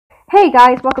Hey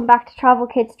guys, welcome back to Travel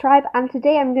Kids Tribe, and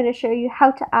today I'm going to show you how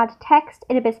to add text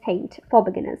in Ibis Paint for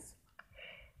beginners.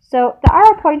 So the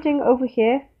arrow pointing over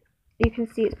here, you can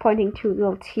see it's pointing to a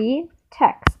little T,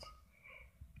 text.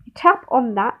 You tap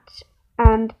on that,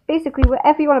 and basically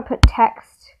wherever you want to put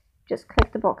text, just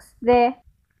click the box there.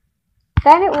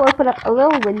 Then it will open up a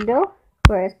little window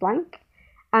where it's blank,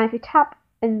 and if you tap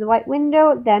in the white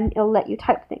window, then it'll let you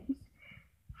type things.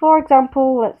 For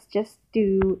example, let's just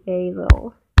do a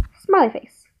little smiley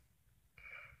face.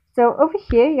 So over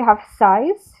here you have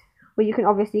size, where you can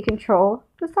obviously control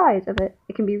the size of it.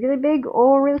 It can be really big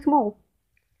or really small.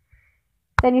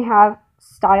 Then you have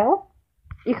style.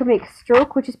 You can make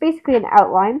stroke, which is basically an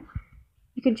outline.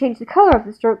 You can change the color of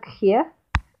the stroke here,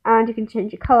 and you can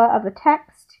change the color of the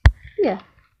text here.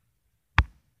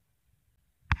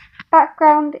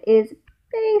 Background is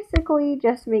basically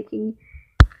just making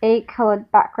a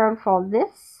colored background for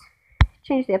this.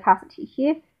 Change the opacity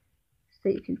here so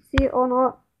you can see it or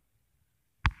not.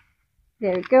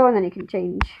 There we go, and then you can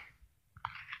change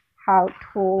how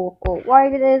tall or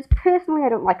wide it is. Personally, I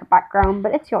don't like a background,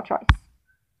 but it's your choice.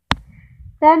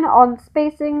 Then on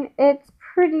spacing, it's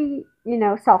pretty,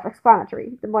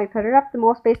 self-explanatory. The more you put it up, the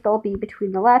more space there will be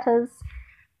between the letters,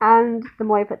 and the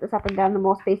more you put this up and down, the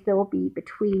more space there will be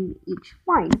between each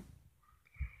line.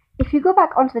 If you go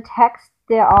back onto the text,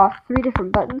 there are 3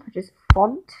 different buttons, which is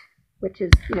font, which is,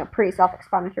 pretty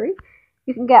self-explanatory.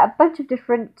 You can get a bunch of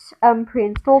different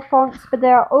pre-installed fonts, but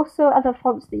there are also other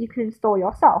fonts that you can install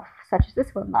yourself, such as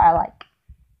this one that I like.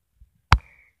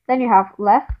 Then you have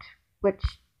left, which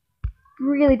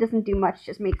really doesn't do much,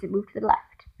 just makes it move to the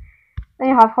left. Then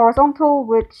you have horizontal,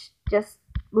 which just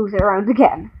moves it around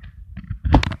again.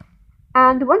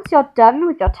 And once you're done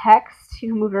with your text, you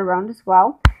can move it around as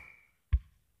well.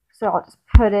 So I'll just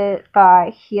put it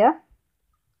by here.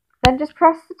 Then just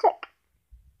press the tick.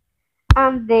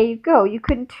 And there you go. You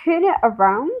can turn it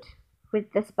around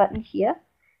with this button here,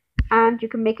 and you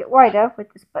can make it wider with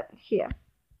this button here.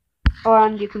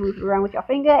 And you can move it around with your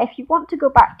finger. If you want to go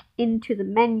back into the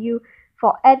menu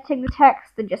for editing the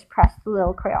text, then just press the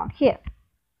little crayon here.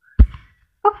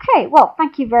 Okay, well,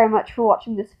 thank you very much for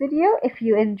watching this video. If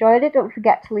you enjoyed it, don't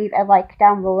forget to leave a like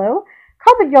down below,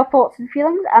 comment your thoughts and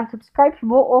feelings, and subscribe for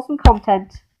more awesome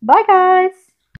content. Bye guys!